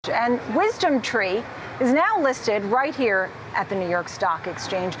And WisdomTree is now listed right here at the New York Stock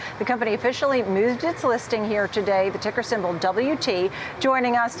Exchange. The company officially moved its listing here today, the ticker symbol WT.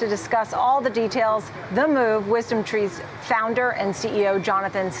 Joining us to discuss all the details, the move, WisdomTree's founder and CEO,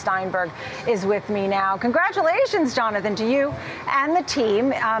 Jonathan Steinberg, is with me now. Congratulations, Jonathan, to you and the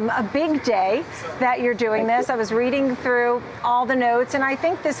team. A big day that you're doing this. I was reading through all the notes, and I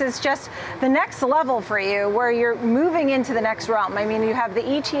think this is just the next level for you, where you're moving into the next realm. I mean, you have the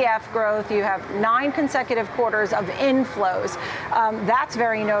ETF growth, you have 9 consecutive quarters of inflows. That's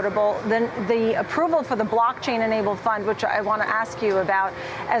very notable. Then the approval for the blockchain-enabled fund, which I want to ask you about,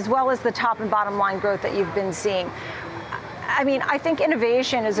 as well as the top and bottom line growth that you've been seeing. I mean, I think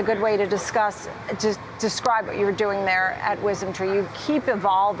innovation is a good way to describe what you're doing there at WisdomTree. You keep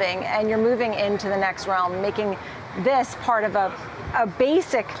evolving, and you're moving into the next realm, making this part of a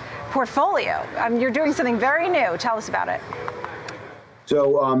basic portfolio. You're doing something very new. Tell us about it.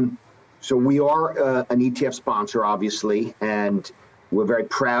 So we are an ETF sponsor, obviously, and we're very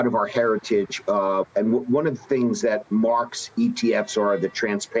proud of our heritage. And one of the things that marks ETFs are the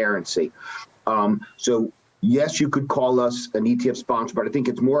transparency. So yes, you could call us an ETF sponsor, but I think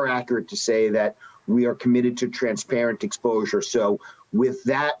it's more accurate to say that we are committed to transparent exposure. So with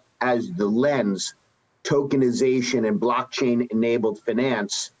that as the lens, tokenization and blockchain-enabled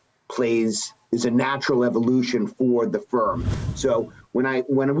finance is a natural evolution for the firm. So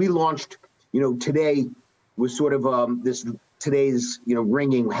when we launched, today was sort of today's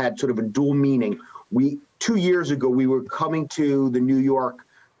ringing had sort of a dual meaning. 2 years ago we were coming to the New York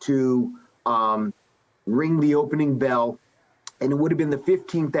to ring the opening bell, and it would have been the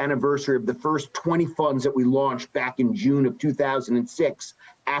 15th anniversary of the first 20 funds that we launched back in June of 2006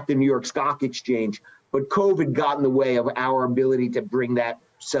 at the New York Stock Exchange. But COVID got in the way of our ability to bring that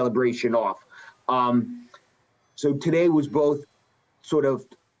celebration off. So today was both sort of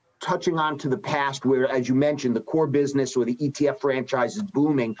touching on to the past, where, as you mentioned, the core business or the ETF franchise is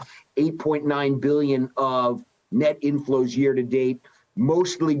booming, 8.9 billion of net inflows year to date,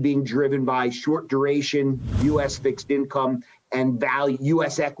 mostly being driven by short duration U.S. fixed income and value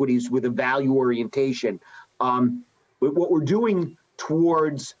U.S. equities with a value orientation. But what we're doing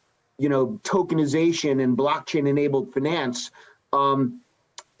towards, tokenization and blockchain-enabled finance,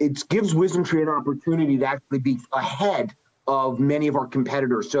 it gives WisdomTree an opportunity to actually be ahead of many of our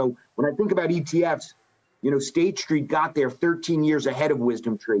competitors. So when I think about ETFs, State Street got there 13 years ahead of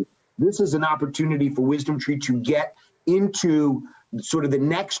WisdomTree. This is an opportunity for WisdomTree to get into sort of the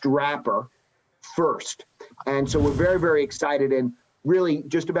next wrapper first. And so we're very, very excited. And really,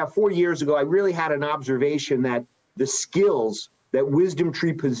 just about 4 years ago, I really had an observation that the skills that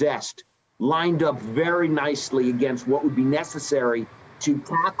WisdomTree possessed lined up very nicely against what would be necessary to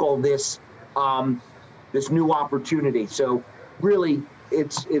tackle this new opportunity. So really,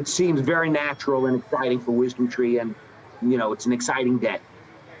 it seems very natural and exciting for WisdomTree, and it's an exciting day.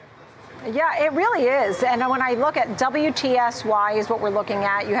 Yeah, it really is. And when I look at WTSY is what we're looking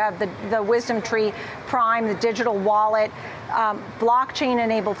at. You have the WisdomTree Prime, the digital wallet,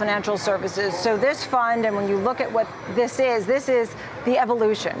 blockchain-enabled financial services. So this fund, and when you look at what this is the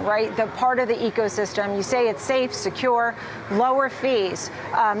evolution, right? The part of the ecosystem. You say it's safe, secure, lower fees,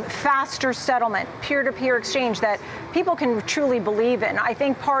 faster settlement, peer-to-peer exchange that people can truly believe in. I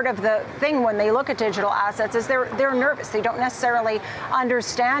think part of the thing when they look at digital assets is they're nervous. They don't necessarily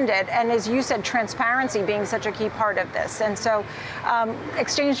understand it. And as you said, transparency being such a key part of this. And so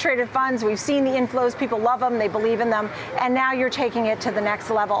exchange-traded funds, we've seen the inflows. People love them. They believe in them. And now you're taking it to the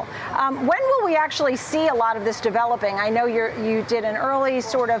next level. When will we actually see a lot of this developing? I know you did an early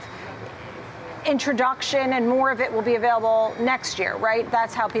sort of introduction, and more of it will be available next year, right?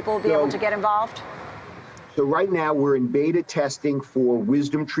 That's how people will be able to get involved? So right now we're in beta testing for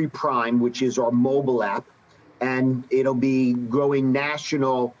WisdomTree Prime, which is our mobile app, and it'll be going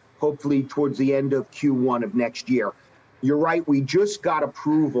national hopefully towards the end of Q1 of next year. You're right, we just got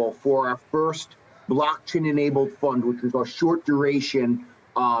approval for our first blockchain-enabled fund, which is our short duration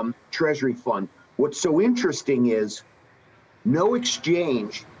treasury fund. What's so interesting is no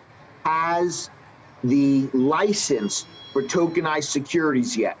exchange has the license for tokenized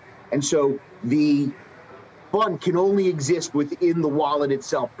securities yet. And so the fund can only exist within the wallet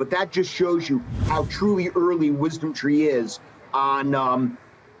itself. But that just shows you how truly early WisdomTree is on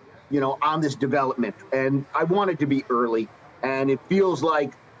this development. And I want it to be early. And it feels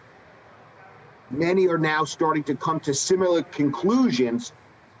like many are now starting to come to similar conclusions.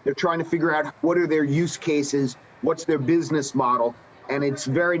 They're trying to figure out what are their use cases, what's their business model. And it's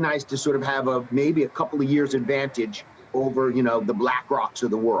very nice to sort of have maybe a couple of years advantage over, the BlackRocks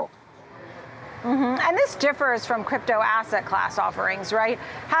of the world. And this differs from crypto asset class offerings, right?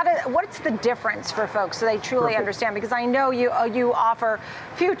 What's the difference for folks so they truly Perfect. understand? Because I know you offer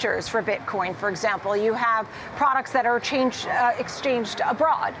futures for Bitcoin, for example. You have products that are exchanged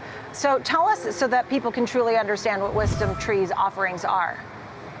abroad. So tell us so that people can truly understand what WisdomTree's offerings are.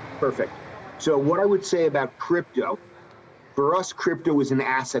 Perfect. So what I would say about crypto, for us, crypto is an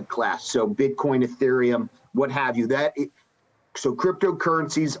asset class. So Bitcoin, Ethereum, what have you. So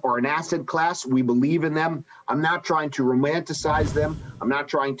cryptocurrencies are an asset class. We believe in them. I'm not trying to romanticize them. I'm not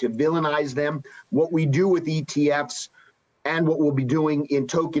trying to villainize them. What we do with ETFs and what we'll be doing in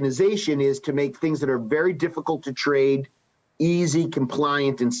tokenization is to make things that are very difficult to trade easy,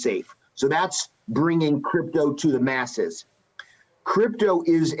 compliant, and safe. So that's bringing crypto to the masses. Crypto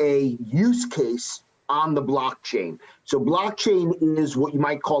is a use case on the blockchain. So blockchain is what you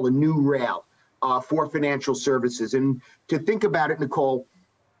might call a new rail for financial services. And to think about it, Nicole,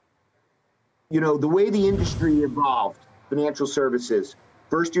 the way the industry evolved, financial services,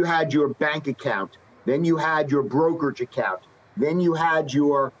 first you had your bank account, then you had your brokerage account, then you had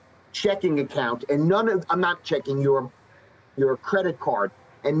your checking account, and I'm not checking your credit card,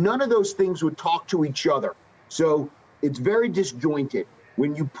 and none of those things would talk to each other. So it's very disjointed.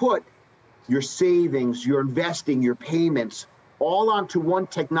 When you put your savings, your investing, your payments all onto one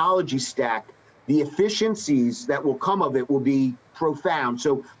technology stack, the efficiencies that will come of it will be profound.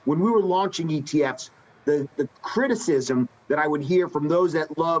 So when we were launching ETFs, the criticism that I would hear from those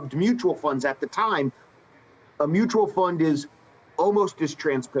that loved mutual funds at the time, a mutual fund is almost as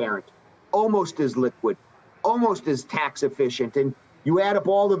transparent, almost as liquid, almost as tax efficient. And you add up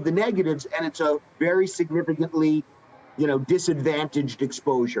all of the negatives and it's a very significantly, disadvantaged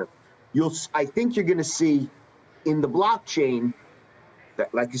exposure. I think you're going to see in the blockchain,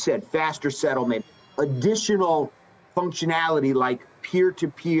 like you said, faster settlement, additional functionality like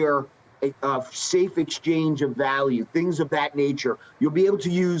peer-to-peer, safe exchange of value, things of that nature. You'll be able to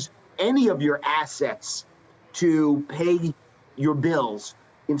use any of your assets to pay your bills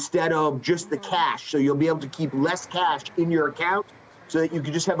instead of just the cash. So you'll be able to keep less cash in your account so that you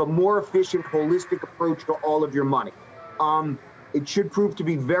can just have a more efficient, holistic approach to all of your money. It should prove to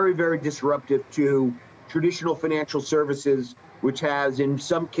be very, very disruptive to traditional financial services, which has, in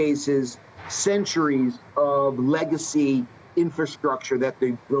some cases, centuries of legacy infrastructure that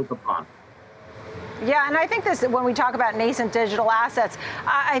they've built upon. Yeah, and I think when we talk about nascent digital assets,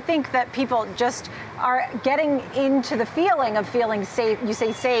 I think that people just are getting into the feeling of feeling safe, you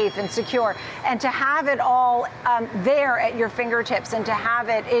say safe and secure, and to have it all there at your fingertips and to have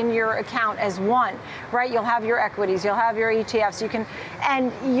it in your account as one, right? You'll have your equities, you'll have your ETFs,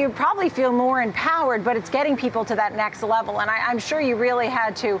 and you probably feel more empowered, but it's getting people to that next level. And I'm sure you really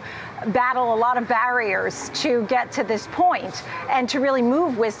had to battle a lot of barriers to get to this point and to really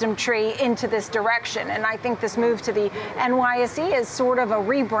move WisdomTree into this direction. And I think this move to the NYSE is sort of a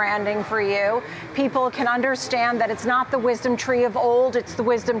rebranding for you. People can understand that it's not the WisdomTree of old, it's the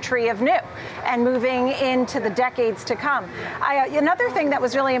WisdomTree of new, and moving into the decades to come. Another thing that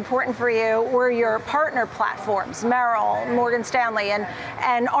was really important for you were your partner platforms, Merrill, Morgan Stanley,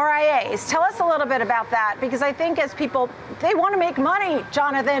 and RIAs. Tell us a little bit about that, because I think as people, they want to make money,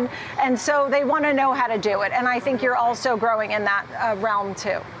 Jonathan, and so they want to know how to do it. And I think you're also growing in that realm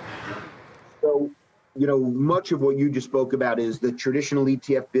too. So, much of what you just spoke about is the traditional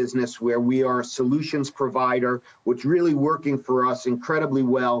ETF business where we are a solutions provider. What's really working for us incredibly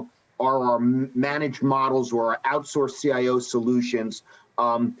well are our managed models or our outsourced CIO solutions.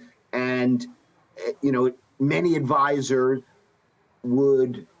 Many advisors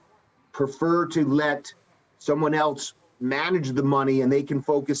would prefer to let someone else manage the money and they can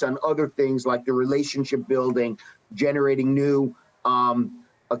focus on other things like the relationship building, generating new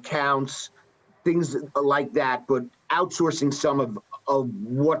accounts, things like that, but outsourcing some of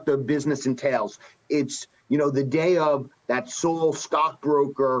what the business entails. It's, the day of that sole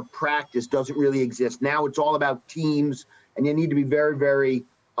stockbroker practice doesn't really exist. Now it's all about teams, and you need to be very, very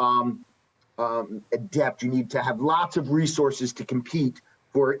adept. You need to have lots of resources to compete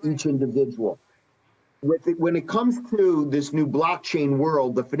for each individual. When it comes to this new blockchain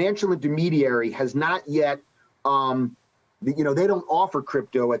world, the financial intermediary has not yet, they don't offer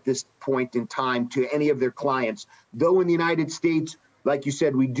crypto at this point in time to any of their clients. Though in the United States, like you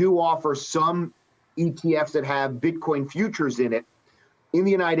said, we do offer some ETFs that have Bitcoin futures in it. In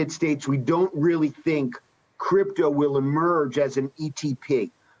the United States, we don't really think crypto will emerge as an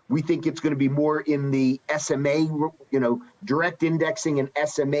ETP. We think it's going to be more in the SMA, direct indexing and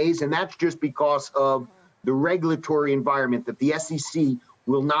SMAs. And that's just because of the regulatory environment that the SEC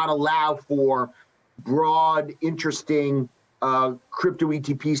will not allow for broad, interesting crypto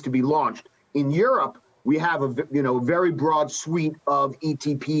ETPs to be launched. In Europe, we have a very broad suite of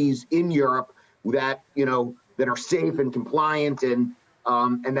ETPs in Europe that that are safe and compliant, and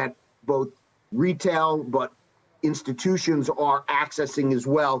that both retail but institutions are accessing as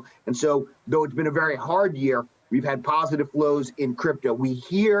well. And so, though it's been a very hard year, we've had positive flows in crypto. We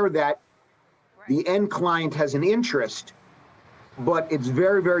hear that the end client has an interest, but it's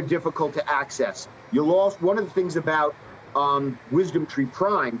very, very difficult to access. One of the things about WisdomTree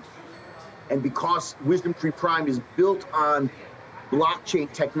Prime, and because WisdomTree Prime is built on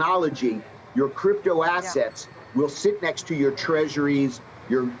blockchain technology, your crypto assets will sit next to your treasuries,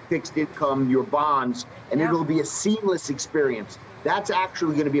 your fixed income, your bonds, and it'll be a seamless experience. That's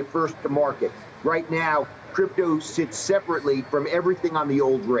actually going to be a first to market. Right now, crypto sits separately from everything on the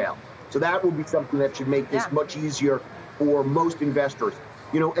old rail. So that will be something that should make this much easier for most investors.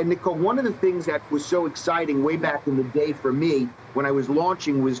 And Nicole, one of the things that was so exciting way back in the day for me when I was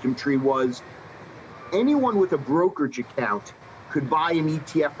launching WisdomTree was anyone with a brokerage account could buy an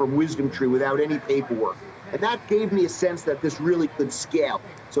ETF from WisdomTree without any paperwork. And that gave me a sense that this really could scale.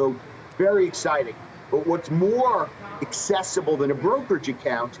 So very exciting. But what's more accessible than a brokerage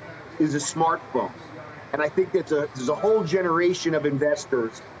account is a smartphone. And I think that there's a whole generation of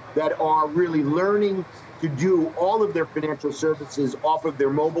investors that are really learning to do all of their financial services off of their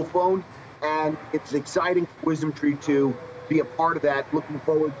mobile phone. And it's exciting for WisdomTree to be a part of that. Looking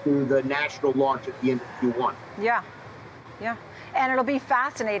forward to the national launch at the end of Q1. Yeah. And it'll be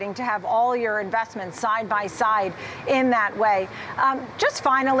fascinating to have all your investments side by side in that way. Just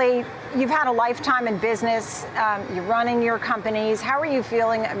finally, you've had a lifetime in business. You're running your companies. How are you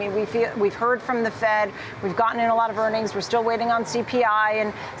feeling? I mean, we've heard from the Fed. We've gotten in a lot of earnings. We're still waiting on CPI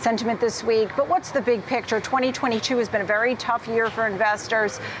and sentiment this week. But what's the big picture? 2022 has been a very tough year for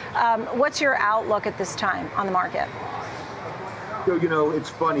investors. What's your outlook at this time on the market? So, it's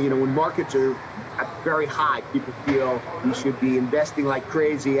funny, when markets are very high, people feel you should be investing like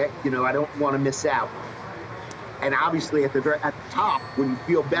crazy. I don't want to miss out. And obviously at the top, when you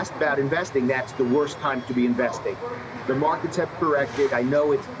feel best about investing, that's the worst time to be investing. The markets have corrected. I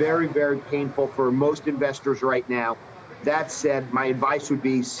know it's very, very painful for most investors right now. That said, my advice would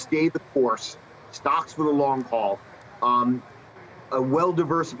be stay the course, stocks for the long haul. A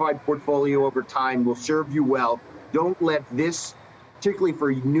well-diversified portfolio over time will serve you well. Don't let this, particularly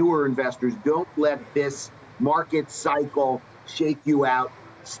for newer investors, don't let this market cycle shake you out.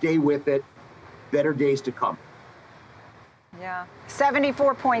 Stay with it. Better days to come. Yeah.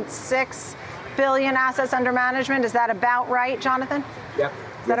 74.6 billion assets under management. Is that about right, Jonathan? Yep.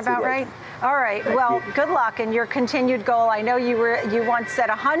 Is that about right? All right. Well, good luck in your continued goal. I know you once said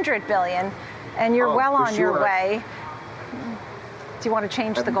 100 billion, and you're well on your way. Do you want to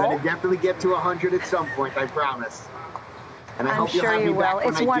change the goal? I'm going to definitely get to 100 at some point, I promise. And I hope sure you will.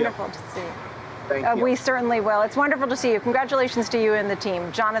 It's wonderful to see. Thank you. We certainly will. It's wonderful to see you. Congratulations to you and the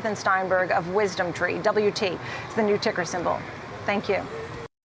team. Jonathan Steinberg of WisdomTree. WT is the new ticker symbol. Thank you.